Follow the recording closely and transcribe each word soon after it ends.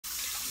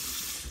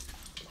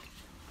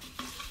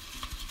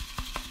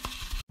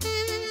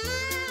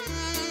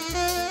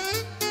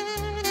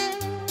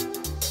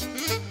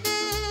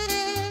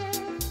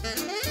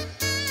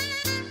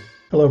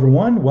Hello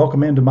everyone,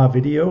 welcome into my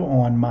video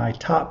on my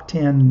top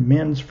 10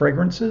 men's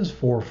fragrances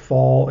for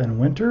fall and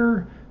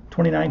winter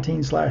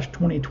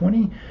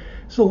 2019/2020.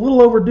 It's a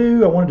little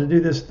overdue. I wanted to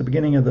do this at the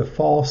beginning of the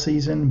fall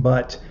season,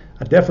 but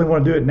I definitely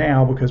want to do it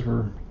now because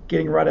we're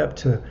getting right up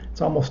to, it's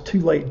almost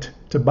too late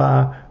to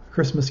buy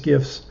Christmas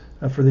gifts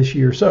for this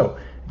year. So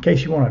in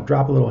case you want to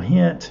drop a little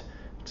hint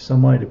to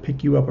somebody to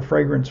pick you up a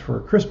fragrance for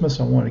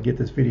Christmas, I want to get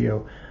this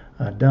video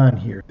done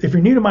here. If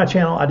you're new to my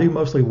channel, I do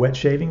mostly wet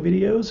shaving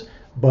videos,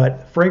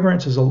 but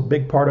fragrance is a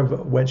big part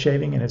of wet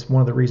shaving, and it's one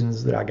of the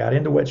reasons that I got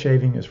into wet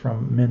shaving is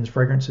from men's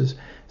fragrances.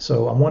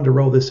 So I wanted to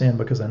roll this in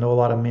because I know a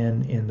lot of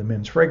men in the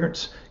men's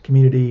fragrance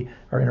community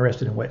are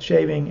interested in wet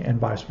shaving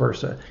and vice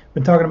versa. I've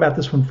been talking about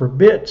this one for a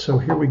bit, so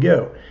here we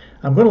go.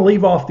 I'm going to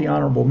leave off the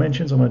honorable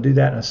mentions. I'm going to do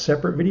that in a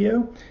separate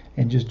video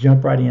and just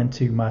jump right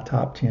into my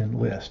top 10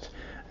 list.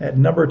 At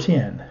number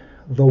 10,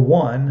 The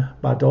One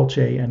by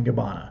Dolce &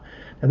 Gabbana.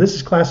 Now this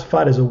is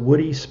classified as a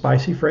woody,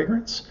 spicy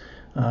fragrance.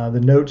 The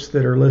notes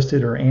that are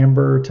listed are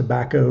amber,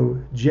 tobacco,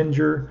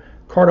 ginger,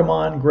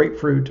 cardamom,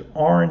 grapefruit,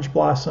 orange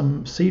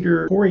blossom,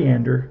 cedar,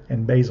 coriander,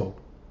 and basil.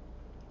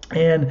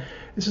 And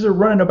this is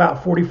running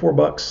about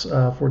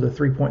 $44 for the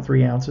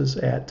 3.3 ounces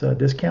at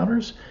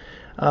discounters.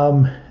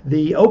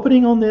 The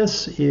opening on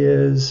this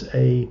is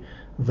a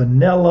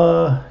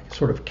vanilla,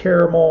 sort of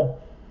caramel,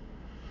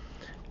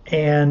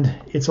 and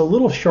it's a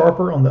little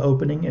sharper on the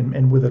opening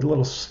and with a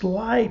little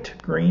slight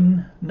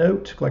green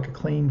note, like a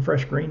clean,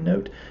 fresh green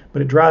note,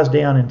 but it dries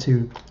down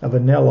into a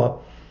vanilla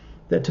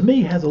that to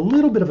me has a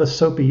little bit of a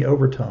soapy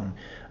overtone.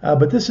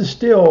 But this is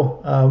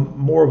still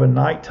more of a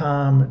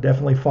nighttime,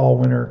 definitely fall,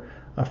 winter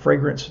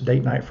fragrance,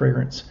 date night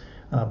fragrance.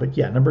 But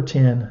yeah, number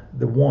 10,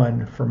 The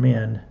One for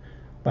Men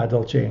by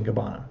Dolce &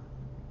 Gabbana.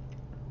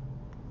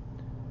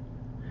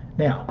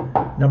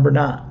 Now, number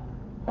 9.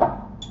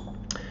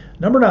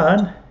 Number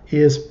 9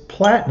 is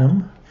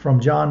Platinum from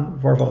John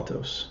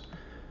Varvatos.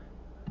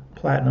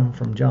 Platinum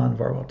from John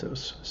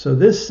Varvatos. So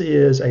this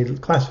is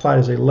classified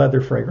as a leather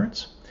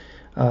fragrance.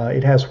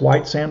 It has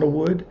white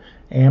sandalwood,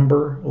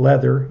 amber,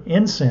 leather,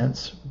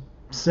 incense,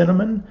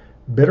 cinnamon,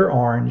 bitter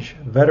orange,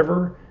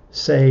 vetiver,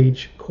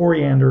 sage,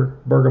 coriander,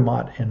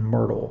 bergamot, and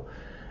myrtle.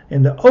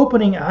 In the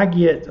opening, I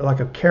get like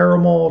a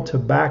caramel,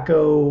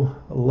 tobacco,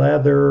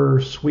 leather,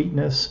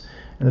 sweetness,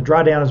 and the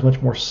dry down is much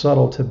more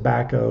subtle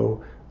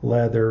tobacco,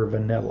 leather,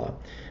 vanilla.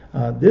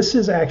 This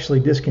is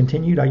actually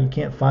discontinued. You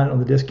can't find it on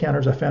the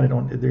discounters. I found it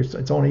on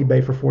it's on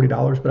eBay for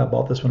 $40, but I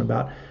bought this one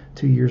about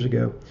 2 years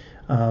ago.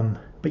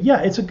 But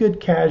yeah, it's a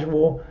good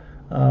casual,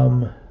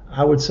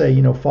 I would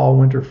say, fall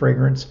winter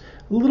fragrance.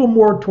 A little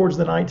more towards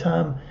the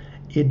nighttime.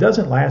 It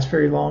doesn't last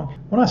very long.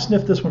 When I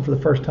sniffed this one for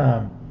the first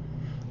time,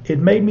 it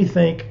made me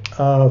think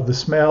of the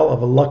smell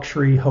of a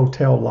luxury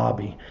hotel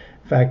lobby.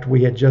 In fact,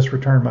 we had just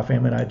returned, my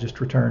family and I had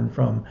just returned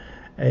from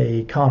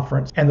a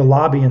conference, and the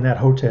lobby in that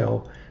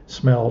hotel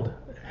smelled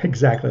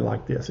exactly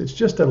like this. It's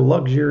just a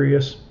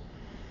luxurious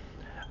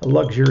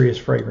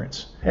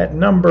fragrance. At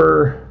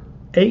number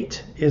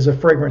 8 is a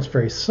fragrance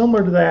very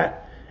similar to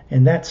that,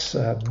 and that's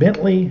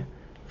Bentley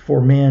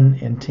for Men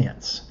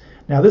Intense.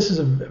 Now this is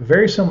a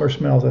very similar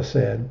smell, as I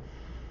said.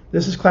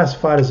 This is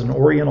classified as an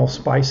oriental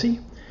spicy.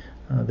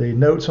 The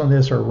notes on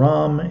this are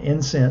rum,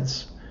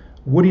 incense,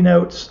 woody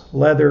notes,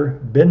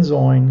 leather,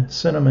 benzoin,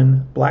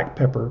 cinnamon, black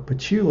pepper,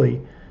 patchouli,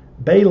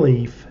 bay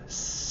leaf,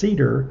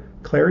 cedar,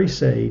 clary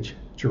sage,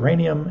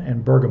 geranium,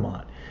 and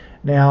bergamot.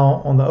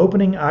 Now on the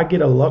opening, I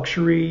get a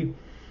luxury,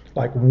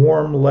 like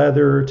warm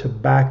leather,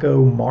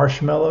 tobacco,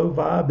 marshmallow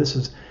vibe. This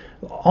is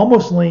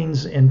almost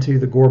leans into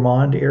the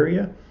gourmand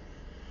area.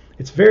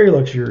 It's very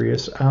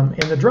luxurious.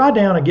 In the dry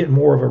down, I get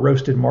more of a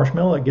roasted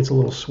marshmallow. It gets a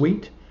little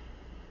sweet,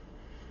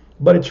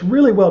 but it's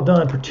really well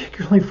done,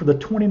 particularly for the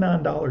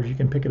 $29 you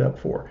can pick it up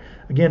for.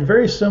 Again,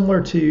 very similar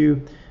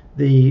to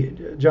the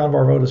John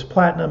Varvatos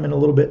Platinum and a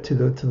little bit to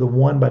the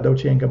One by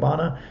Dolce &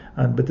 Gabbana,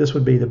 but this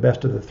would be the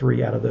best of the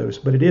 3 out of those.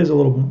 But it is a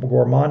little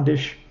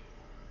gourmandish,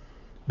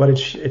 but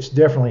it's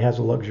definitely has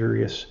a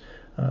luxurious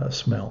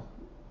smell.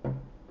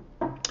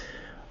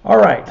 All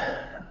right,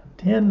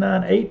 10,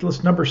 9, 8.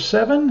 Let's number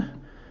 7.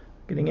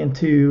 Getting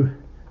into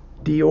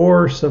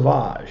Dior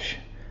Sauvage.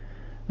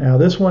 Now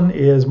this one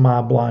is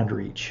my blind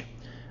reach.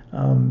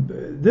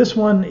 This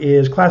one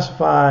is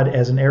classified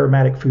as an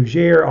aromatic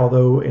fougere,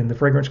 although in the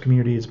fragrance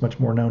community it's much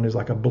more known as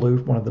like a blue,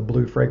 one of the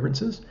blue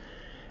fragrances.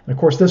 And of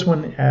course this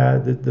one,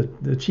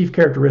 the chief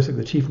characteristic,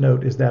 the chief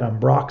note is that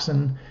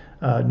ambroxan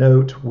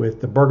note with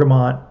the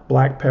bergamot,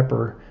 black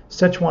pepper,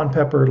 Szechuan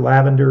pepper,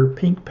 lavender,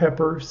 pink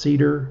pepper,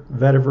 cedar,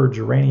 vetiver,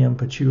 geranium,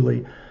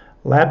 patchouli,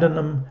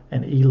 labdanum,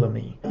 and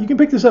elemi. You can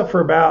pick this up for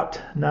about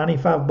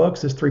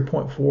 $95, this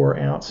 3.4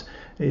 ounce.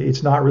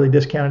 It's not really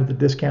discounted at the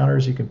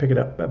discounters. You can pick it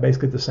up at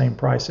basically the same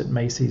price at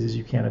Macy's as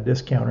you can at a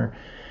discounter.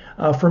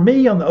 For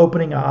me, on the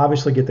opening, I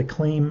obviously get the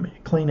clean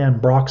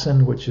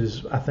ambroxan, which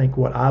is, I think,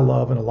 what I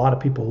love and a lot of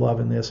people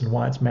love in this and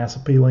why it's mass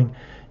appealing.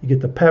 You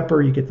get the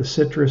pepper, you get the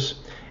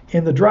citrus.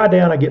 In the dry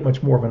down, I get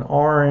much more of an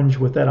orange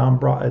with that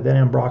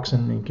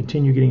ambroxan, and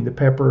continue getting the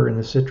pepper and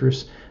the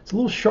citrus. It's a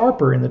little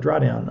sharper in the dry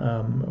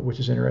down, which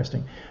is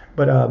interesting.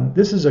 But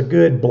this is a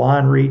good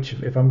blind reach.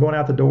 If I'm going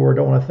out the door,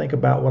 don't want to think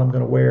about what I'm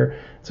going to wear,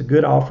 it's a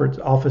good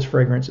office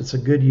fragrance. It's a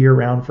good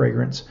year-round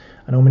fragrance.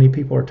 I know many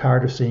people are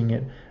tired of seeing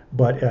it,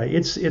 but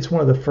it's one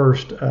of the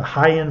first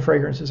high-end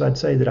fragrances, I'd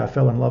say, that I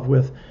fell in love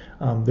with.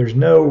 There's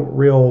no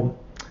real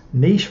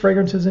niche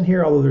fragrances in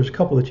here, although there's a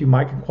couple that you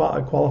might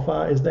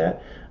qualify as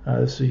that.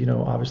 This is,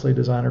 obviously a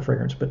designer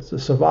fragrance, but the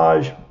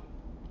Sauvage,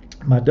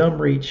 Madame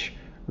Reach,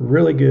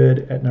 really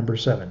good at number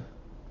 7.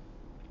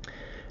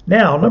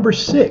 Now, number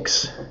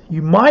 6,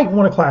 you might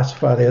want to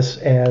classify this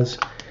as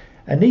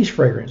a niche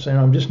fragrance, and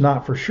I'm just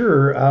not for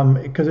sure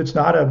because it's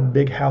not a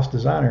big house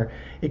designer.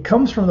 It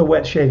comes from the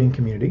wet shaving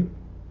community,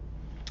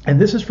 and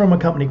this is from a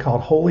company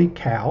called Holy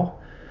Cow,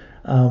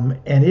 and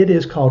it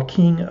is called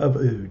King of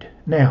Oud.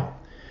 Now,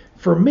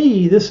 for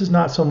me, this is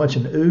not so much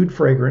an oud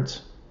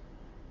fragrance,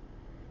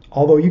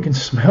 although you can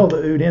smell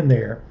the oud in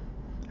there,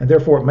 and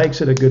therefore it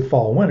makes it a good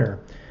fall winter.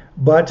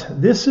 But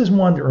this is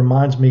one that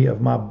reminds me of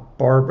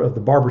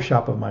the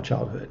barbershop of my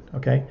childhood.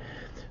 Okay,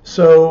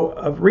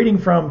 so reading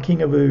from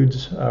King of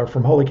Oud's,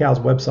 from Holy Cow's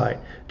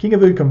website, King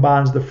of Oud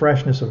combines the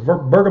freshness of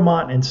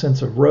bergamot and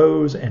scents of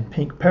rose and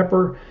pink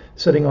pepper,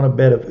 sitting on a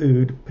bed of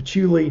oud,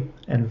 patchouli,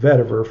 and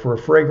vetiver for a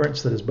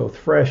fragrance that is both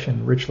fresh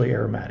and richly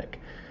aromatic.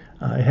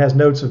 It has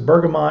notes of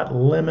bergamot,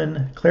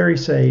 lemon, clary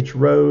sage,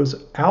 rose,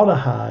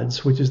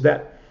 aldehydes, which is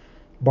that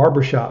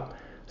barbershop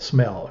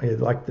smell.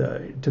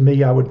 To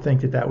me, I would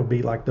think that would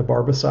be like the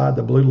Barbicide,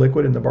 the blue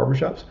liquid in the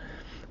barbershops.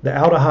 The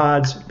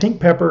aldehydes,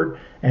 pink peppered,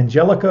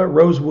 angelica,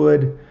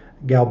 rosewood,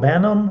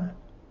 galbanum,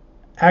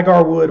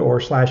 agarwood or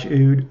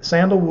 /oud,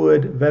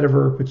 sandalwood,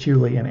 vetiver,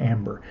 patchouli, and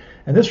amber.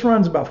 And this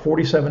runs about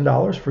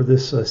 $47 for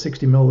this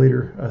 60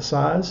 milliliter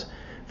size.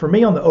 For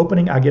me, on the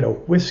opening, I get a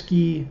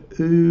whiskey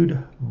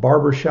oud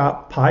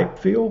barbershop pipe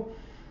feel.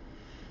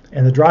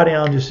 And the dry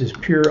down just is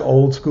pure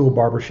old school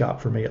barbershop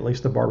for me, at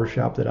least the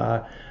barbershop that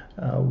I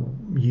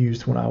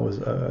used when I was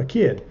a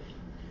kid.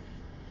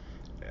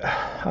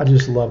 I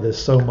just love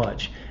this so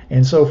much.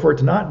 And so for it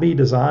to not be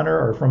designer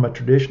or from a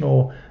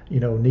traditional,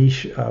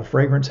 niche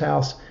fragrance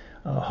house,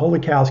 Holy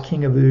Cow's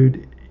King of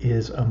Oud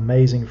is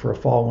amazing for a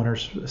fall winter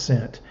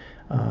scent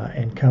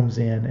and comes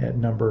in at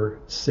number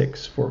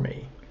 6 for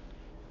me.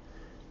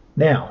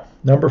 Now,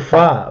 number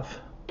 5,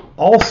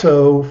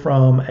 also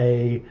from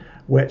a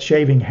wet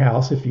shaving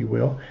house, if you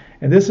will,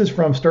 and this is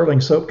from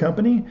Sterling Soap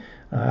Company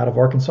out of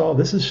Arkansas.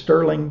 This is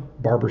Sterling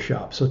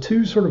Barbershop. So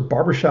 2 sort of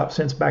barbershop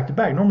scents back to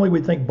back. Normally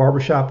we'd think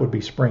barbershop would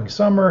be spring,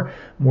 summer,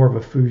 more of a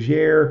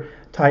fougere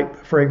type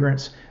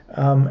fragrance.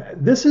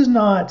 This is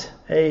not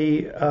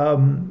a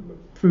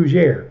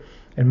fougere,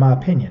 in my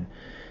opinion.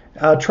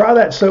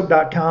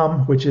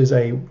 TryThatSoap.com, which is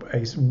a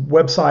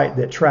website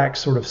that tracks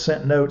sort of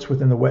scent notes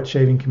within the wet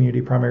shaving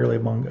community, primarily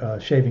among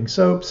shaving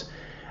soaps.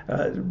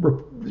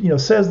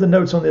 Says the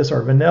notes on this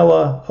are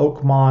vanilla,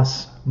 oak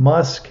moss,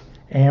 musk,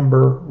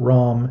 amber,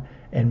 rum,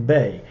 and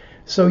bay.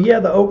 So yeah,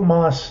 the oak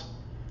moss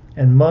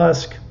and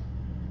musk,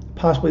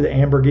 possibly the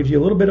amber, gives you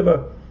a little bit of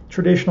a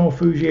traditional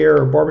fougere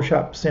or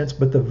barbershop sense,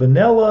 but the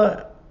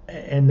vanilla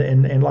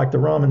and like the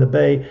rum and the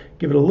bay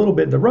give it a little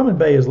bit. The rum and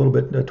bay is a little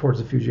bit towards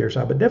the fougere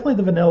side, but definitely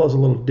the vanilla is a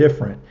little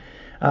different.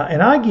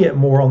 And I get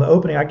more on the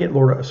opening. I get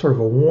sort of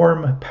a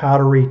warm,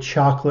 powdery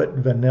chocolate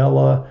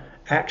vanilla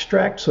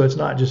extract, so it's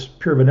not just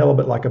pure vanilla,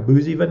 but like a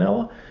boozy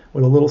vanilla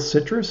with a little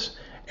citrus.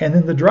 And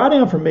then the dry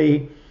down for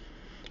me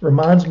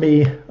reminds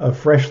me of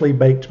freshly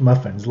baked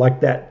muffins,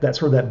 like that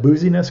sort of that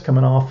booziness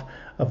coming off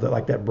of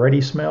like that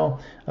bready smell,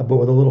 but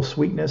with a little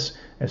sweetness.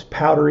 It's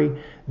powdery.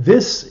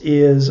 This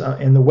is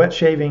in the wet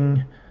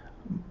shaving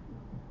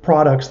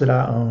products that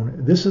I own.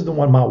 This is the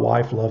one my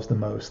wife loves the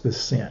most, this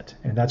scent,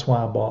 and that's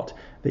why I bought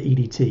the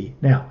EDT.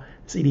 Now,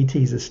 this EDT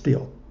is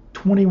still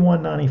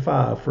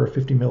 $21.95 for a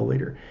 50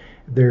 milliliter.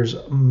 There's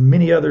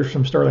many others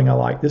from Sterling I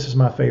like. This is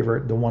my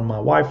favorite, the one my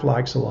wife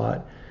likes a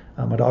lot.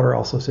 My daughter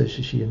also says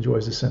she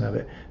enjoys the scent of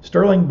it.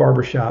 Sterling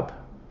Barbershop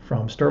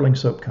from Sterling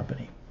Soap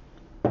Company.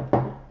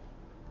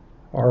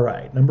 All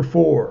right, number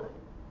 4.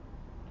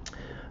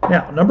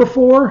 Now, number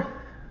 4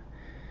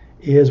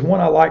 is one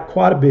I like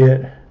quite a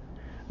bit.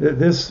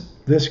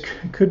 This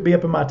could be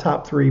up in my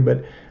top 3,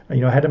 but I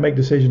had to make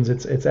decisions.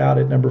 It's out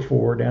at number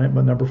 4, down at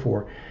number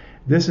 4.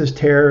 This is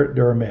Terre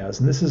d'Hermès,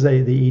 and this is the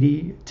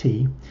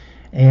EDT.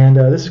 And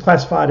this is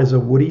classified as a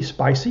woody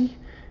spicy,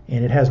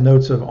 and it has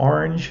notes of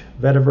orange,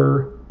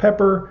 vetiver,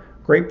 pepper,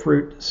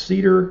 grapefruit,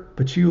 cedar,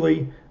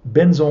 patchouli,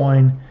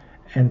 benzoin,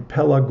 and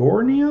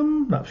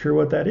pelargonium. Not sure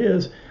what that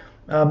is.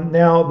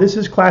 Now, this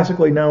is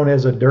classically known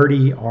as a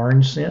dirty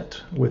orange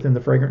scent within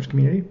the fragrance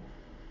community.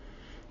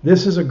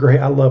 This is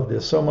I love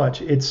this so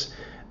much. It's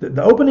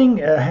the opening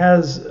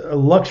has a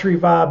luxury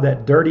vibe,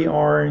 that dirty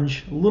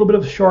orange, a little bit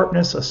of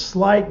sharpness, a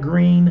slight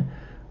green,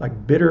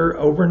 like bitter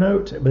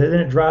overnote, but then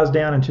it dries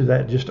down into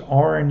that just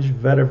orange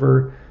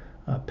vetiver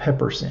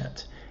pepper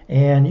scent.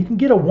 And you can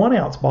get a 1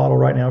 ounce bottle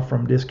right now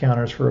from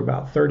discounters for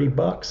about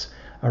 $30.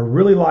 I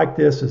really like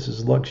this. This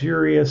is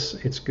luxurious.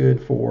 It's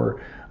good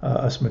for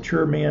us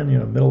mature men,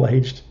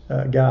 middle-aged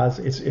guys.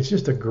 It's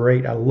just a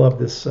great. I love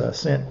this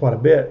scent quite a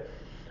bit.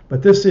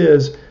 But this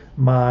is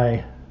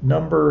my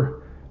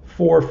number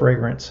 4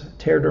 fragrance,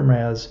 Terre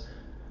d'Hermès,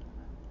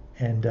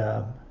 and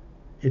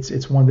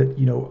it's one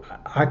that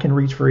I can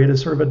reach for. It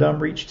is sort of a dumb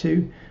reach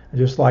too,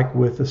 just like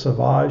with the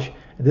Sauvage.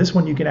 This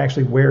one you can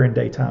actually wear in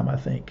daytime, I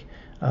think,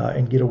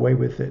 and get away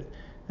with it.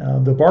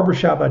 The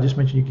barbershop I just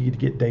mentioned, you could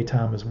get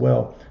daytime as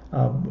well,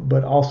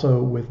 but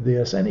also with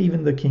this, and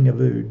even the King of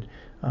Oud.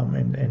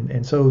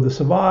 And so the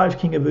Sauvage,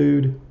 King of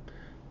Oud,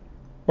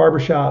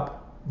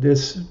 barbershop,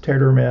 this Terre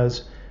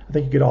d'Hermès, I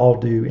think you could all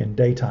do in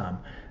daytime.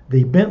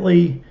 The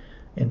Bentley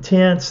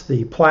Intense,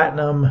 the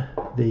Platinum,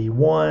 the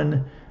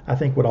One, I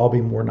think would all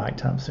be more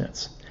nighttime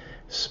scents.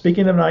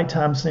 Speaking of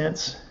nighttime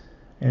scents,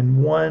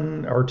 and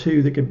 1 or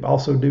 2 that could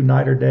also do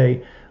night or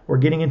day, we're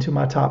getting into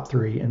my top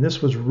 3, and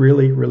this was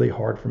really, really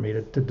hard for me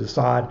to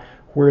decide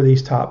where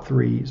these top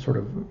 3 sort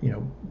of,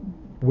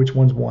 which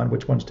one's 1,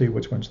 which one's 2,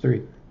 which one's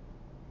 3.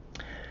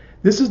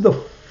 This is the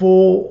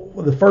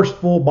first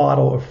full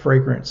bottle of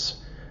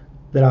fragrance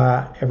that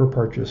I ever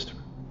purchased.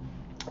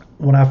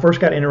 When I first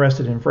got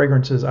interested in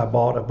fragrances, I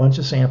bought a bunch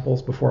of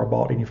samples before I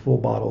bought any full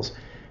bottles,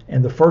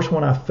 and the first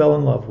one I fell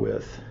in love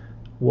with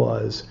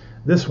was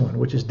this one,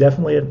 which is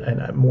definitely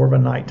a more of a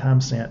nighttime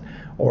scent,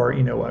 or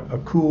a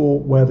cool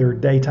weather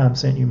daytime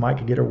scent you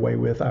might get away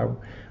with. I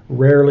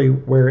rarely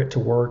wear it to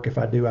work. If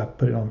I do, I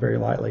put it on very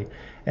lightly,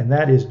 and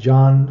that is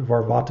John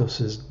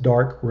Varvatos's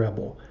Dark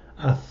Rebel.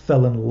 I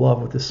fell in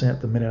love with the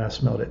scent the minute I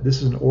smelled it.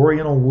 This is an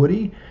Oriental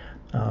woody.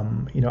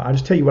 I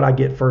just tell you what I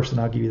get first,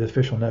 and I'll give you the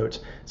official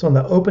notes. So in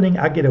the opening,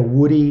 I get a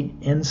woody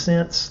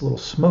incense, a little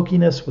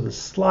smokiness with a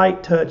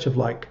slight touch of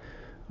like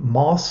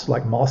moss,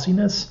 like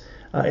mossiness.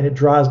 And it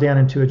dries down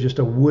into just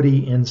a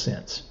woody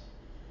incense.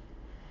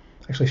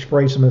 Actually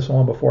sprayed some of this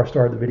on before I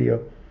started the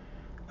video.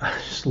 I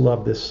just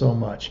love this so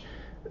much.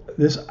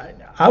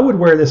 I would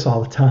wear this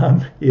all the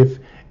time,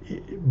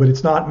 but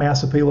it's not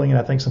mass appealing, and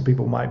I think some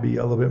people might be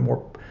a little bit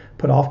more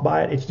put off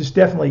by it. It's just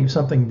definitely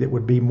something that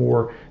would be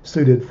more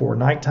suited for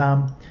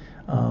nighttime,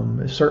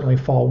 certainly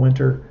fall,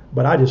 winter,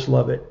 but I just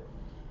love it.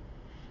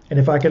 And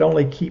if I could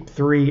only keep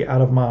 3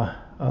 out of my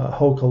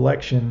whole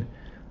collection,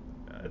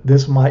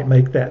 this might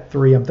make that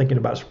 3. I'm thinking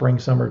about spring,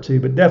 summer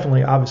too, but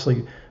definitely,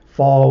 obviously,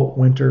 fall,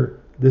 winter.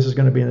 This is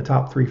going to be in the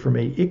top 3 for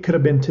me. It could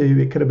have been 2,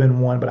 it could have been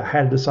 1, but I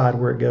had to decide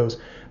where it goes.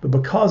 But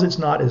because it's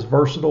not as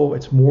versatile,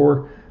 it's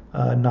more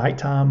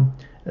nighttime.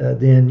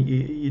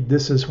 Then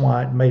this is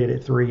why it made it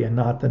at 3 and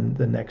not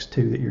the next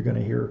 2 that you're going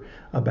to hear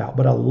about.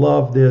 But I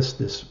love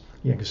this.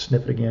 You can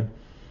sniff it again.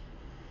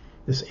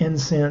 This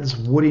incense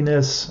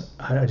woodiness,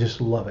 I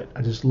just love it.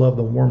 I just love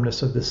the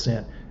warmness of this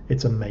scent.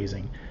 It's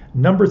amazing.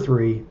 Number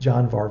 3,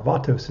 John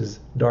Varvatos's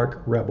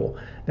Dark Rebel.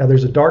 Now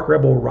there's a Dark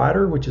Rebel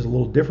Rider, which is a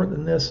little different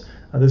than this.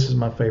 This is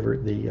my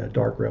favorite, the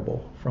Dark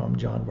Rebel from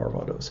John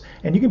Varvatos.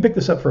 And you can pick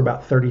this up for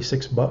about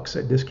 $36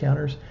 at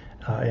discounters.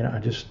 And I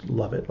just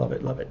love it, love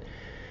it, love it.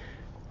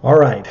 All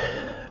right,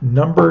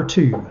 number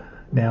 2.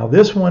 Now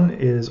this one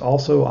is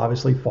also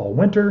obviously fall,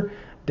 winter.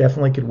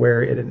 Definitely could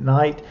wear it at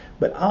night.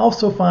 But I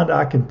also find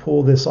I can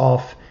pull this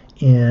off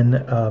in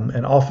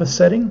an office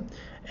setting.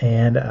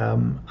 And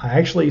I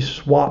actually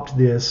swapped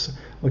this,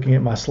 looking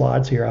at my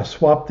slides here, I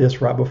swapped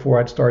this right before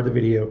I'd started the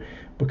video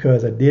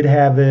because I did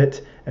have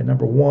it at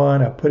number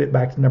 1. I put it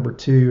back to number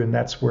 2, and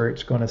that's where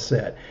it's going to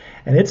sit.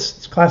 And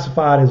it's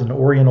classified as an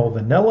Oriental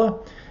Vanilla,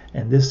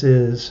 and this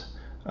is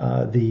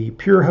the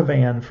Pure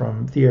Havane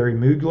from Thierry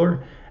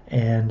Mugler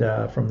and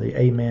from the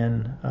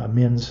Amen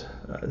men's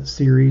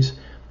series.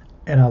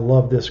 And I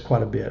love this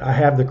quite a bit. I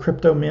have the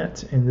Crypto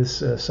Mint in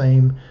this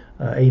same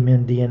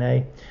Amen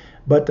DNA.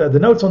 But the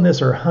notes on this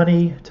are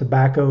honey,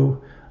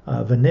 tobacco,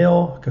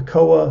 vanilla,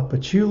 cocoa,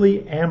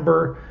 patchouli,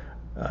 amber,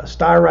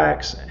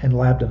 styrax, and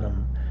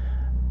labdanum.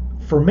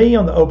 For me,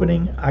 on the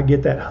opening, I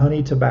get that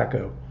honey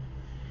tobacco,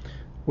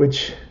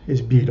 which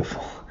is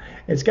beautiful.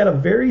 It's got a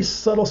very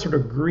subtle sort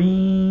of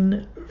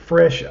green,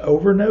 fresh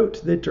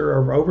overnote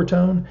or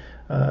overtone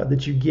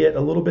that you get a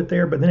little bit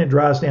there, but then it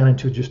dries down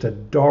into just a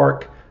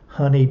dark,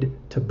 honeyed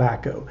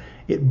tobacco.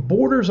 It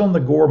borders on the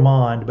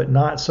gourmand, but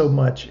not so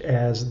much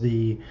as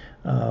the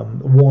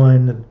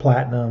One, the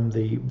Platinum,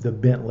 the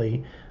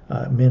Bentley,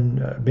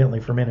 Bentley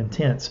for Men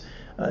Intense.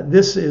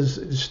 This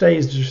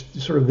stays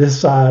just sort of this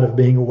side of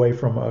being away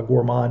from a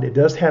gourmand. It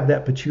does have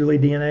that patchouli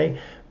DNA,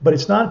 but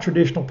it's not a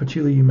traditional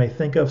patchouli you may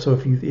think of. So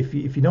if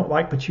you don't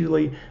like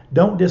patchouli,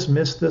 don't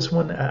dismiss this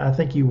one. I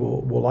think you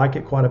will like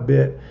it quite a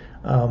bit.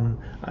 I'm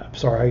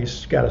sorry, I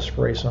just got to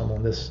spray some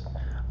on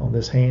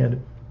this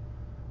hand.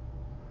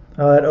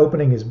 That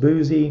opening is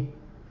boozy.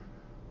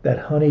 That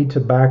honey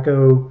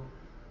tobacco.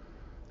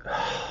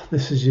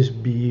 This is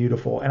just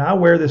beautiful. And I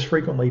wear this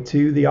frequently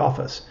to the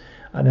office.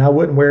 Now, I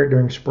wouldn't wear it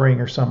during spring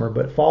or summer,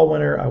 but fall,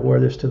 winter, I wear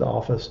this to the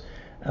office.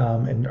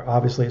 And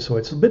obviously, so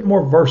it's a bit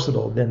more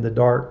versatile than the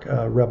Dark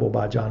Rebel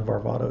by John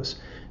Varvatos.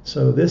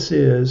 So this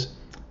is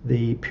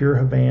the Pure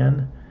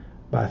Havane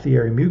by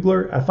Thierry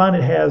Mugler. I find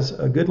it has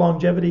a good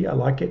longevity. I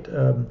like it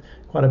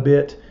quite a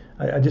bit.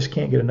 I just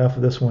can't get enough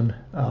of this one.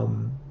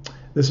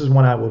 This is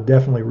one I will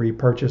definitely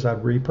repurchase.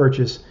 I'd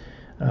repurchase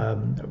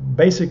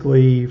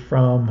basically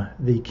from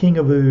the King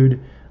of Oud,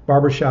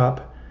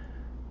 Barbershop,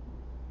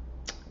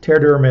 Terre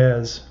de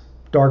Hermes,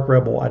 Dark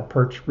Rebel. I'd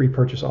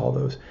repurchase all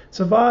those.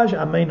 Sauvage,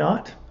 I may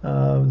not.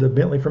 The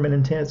Bentley Ferment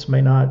Intense,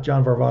 may not.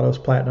 John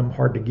Varvatos Platinum,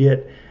 hard to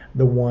get.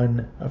 The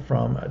one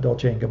from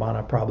Dolce &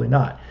 Gabbana, probably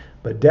not.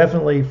 But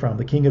definitely from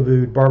the King of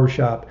Oud,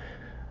 Barbershop,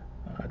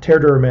 Terre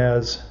de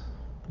Hermes,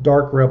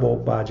 Dark Rebel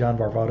by John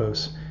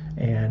Varvatos,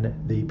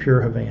 and the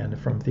Pure Havane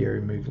from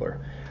Thierry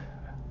Mugler.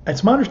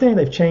 It's my understanding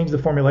they've changed the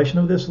formulation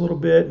of this a little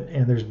bit,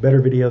 and there's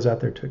better videos out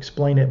there to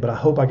explain it, but I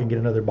hope I can get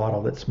another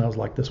bottle that smells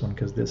like this one,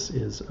 because this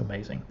is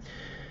amazing.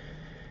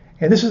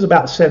 And this is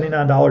about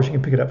 $79. You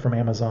can pick it up from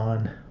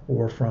Amazon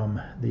or from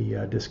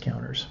the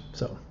discounters.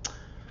 So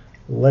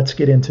let's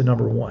get into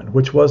number one,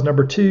 which was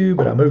number two,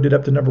 but I moved it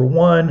up to number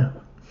one.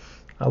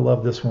 I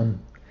love this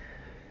one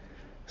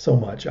so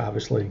much,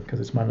 obviously, because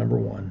it's my number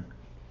one.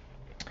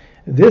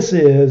 This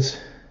is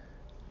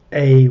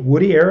a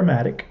woody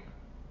aromatic,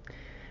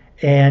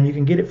 and you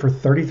can get it for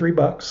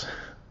 $33.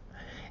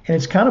 And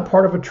it's kind of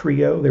part of a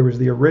trio. There was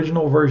the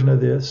original version of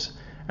this,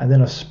 and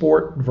then a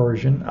sport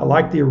version. I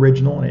like the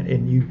original, and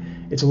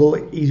it's a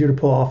little easier to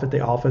pull off at the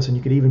office, and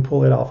you could even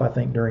pull it off, I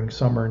think, during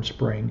summer and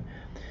spring.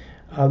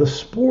 The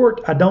sport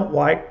I don't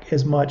like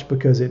as much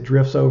because it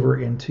drifts over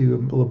into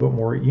a little bit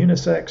more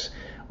unisex.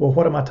 Well,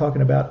 what am I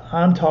talking about?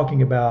 I'm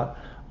talking about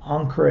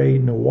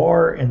Ancre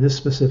Noir, and this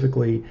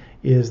specifically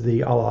is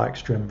the A la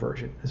Extreme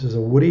version. This is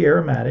a woody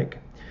aromatic.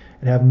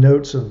 It have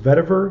notes of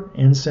vetiver,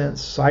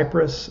 incense,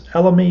 cypress,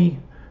 elemi,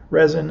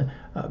 resin,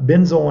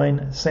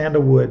 benzoin,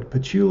 sandalwood,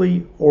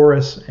 patchouli,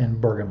 orris,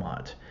 and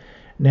bergamot.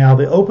 Now,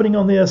 the opening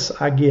on this,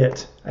 I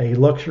get a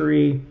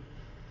luxury,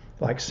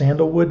 like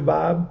sandalwood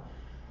vibe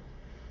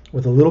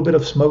with a little bit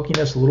of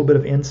smokiness, a little bit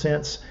of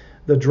incense.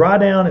 The dry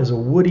down is a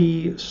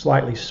woody,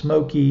 slightly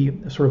smoky,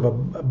 sort of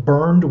a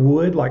burned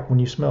wood, like when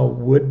you smell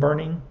wood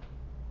burning.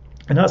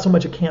 And not so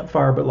much a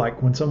campfire, but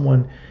like when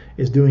someone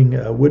is doing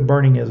wood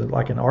burning as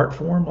like an art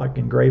form, like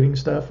engraving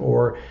stuff,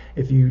 or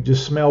if you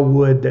just smell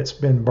wood that's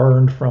been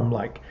burned from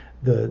like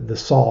the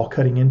saw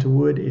cutting into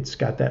wood, it's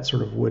got that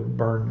sort of wood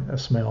burn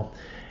smell.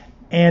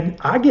 And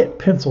I get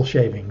pencil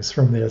shavings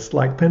from this,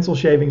 like pencil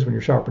shavings when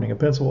you're sharpening a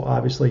pencil,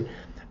 obviously.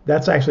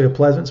 That's actually a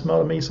pleasant smell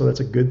to me, so that's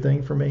a good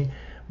thing for me.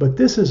 But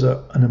this is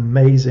an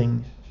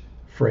amazing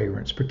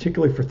fragrance,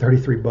 particularly for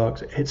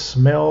 $33. It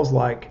smells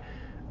like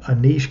a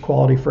niche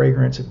quality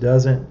fragrance. It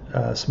doesn't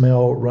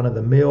smell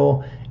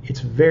run-of-the-mill. It's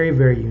very,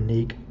 very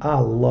unique. I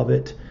love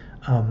it.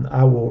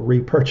 I will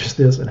repurchase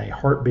this in a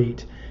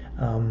heartbeat.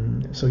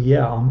 So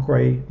yeah,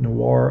 Ancre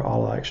Noir a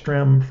la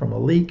Extreme from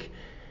Lalique.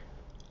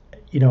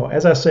 You know,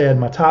 as I said,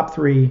 my top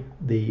three: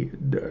 the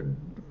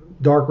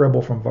Dark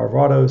Rebel from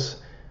Varvatos,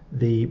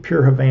 the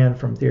Pure Havane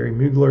from Thierry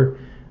Mugler.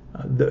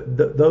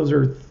 Those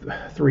are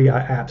three I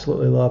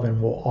absolutely love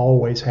and will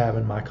always have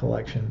in my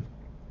collection.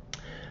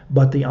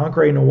 But the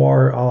Ancre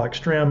Noir a la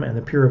Extreme and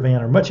the Pure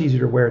Havane are much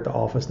easier to wear at the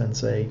office than,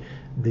 say,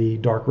 the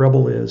Dark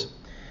Rebel is.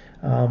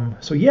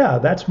 So yeah,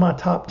 that's my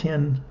top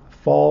 10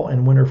 fall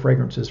and winter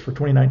fragrances for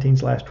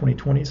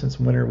 2019/2020, since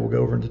winter will go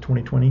over into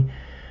 2020.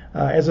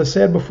 As I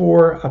said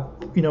before,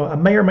 I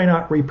may or may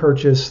not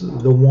repurchase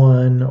the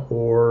one,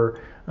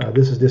 or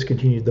this is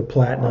discontinued, the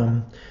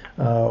Platinum,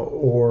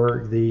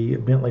 or the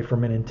Bentley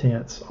Ferment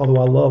Intense, although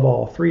I love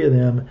all three of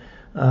them.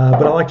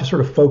 But I like to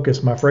sort of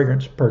focus my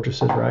fragrance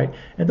purchases, right?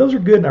 And those are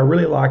good, and I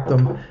really like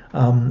them.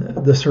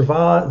 The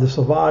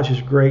Sauvage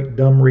is great,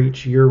 dumb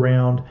reach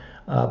year-round,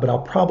 but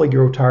I'll probably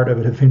grow tired of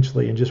it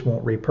eventually and just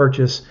won't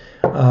repurchase.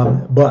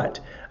 But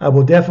I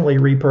will definitely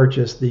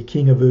repurchase the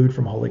King of Oud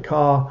from Holy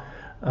Cow,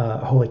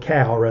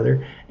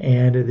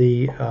 and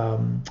the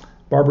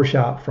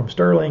Barbershop from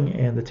Sterling,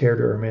 and the Terre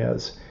de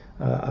Hermes.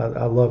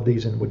 I love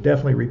these and would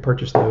definitely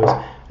repurchase those.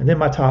 And then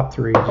my top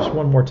three, just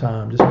one more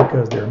time, just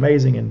because they're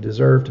amazing and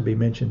deserve to be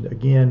mentioned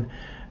again: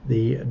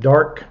 the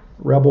Dark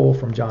Rebel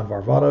from John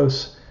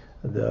Varvatos,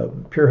 the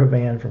Pure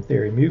Havane from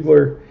Thierry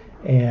Mugler,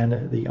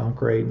 and the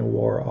Ancre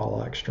Noir a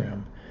la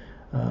Extreme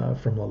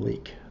from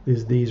Lalique.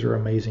 These are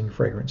amazing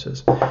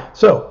fragrances.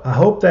 So I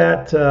hope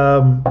that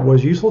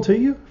was useful to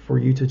you, for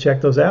you to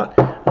check those out.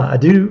 I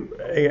do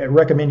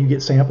recommend you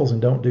get samples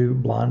and don't do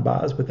blind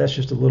buys, but that's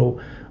just a little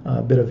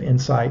bit of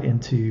insight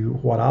into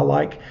what I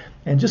like.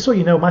 And just so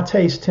you know, my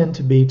tastes tend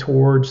to be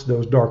towards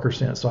those darker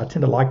scents, so I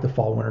tend to like the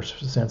fall winter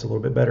scents a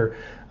little bit better.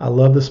 I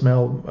love the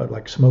smell of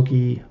like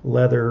smoky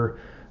leather,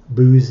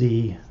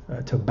 boozy,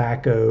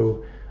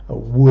 tobacco,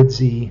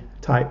 woodsy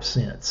type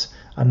scents.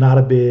 I'm not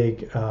a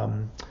big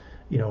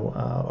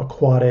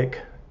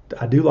aquatic.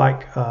 I do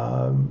like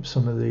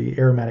some of the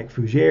aromatic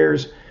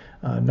fougères.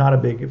 Not a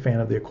big fan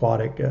of the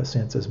aquatic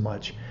scents as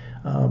much.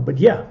 But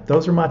yeah,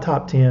 those are my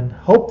top 10.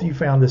 Hope you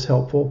found this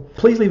helpful.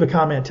 Please leave a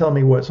comment telling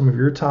me what some of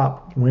your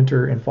top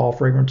winter and fall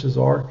fragrances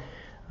are.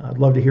 I'd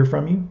love to hear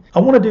from you. I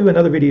want to do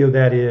another video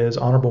that is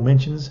honorable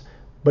mentions,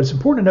 But it's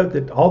important to note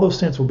that all those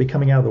scents will be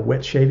coming out of the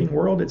wet shaving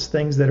world. It's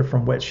things that are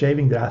from wet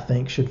shaving that I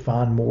think should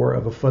find more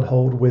of a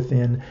foothold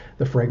within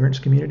the fragrance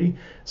community.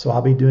 So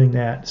I'll be doing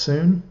that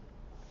soon.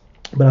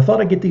 But I thought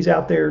I'd get these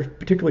out there,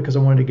 particularly because I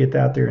wanted to get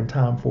out there in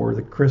time for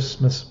the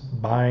Christmas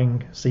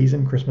buying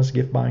season, Christmas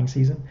gift buying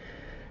season,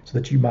 so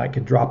that you might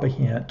could drop a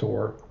hint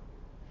or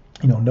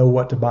know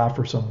what to buy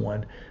for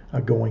someone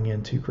going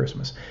into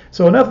Christmas.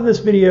 So enough of this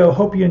video.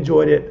 Hope you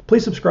enjoyed it.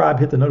 Please subscribe,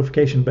 hit the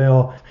notification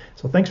bell.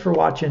 So thanks for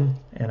watching,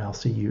 and I'll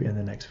see you in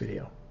the next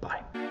video.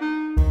 Bye.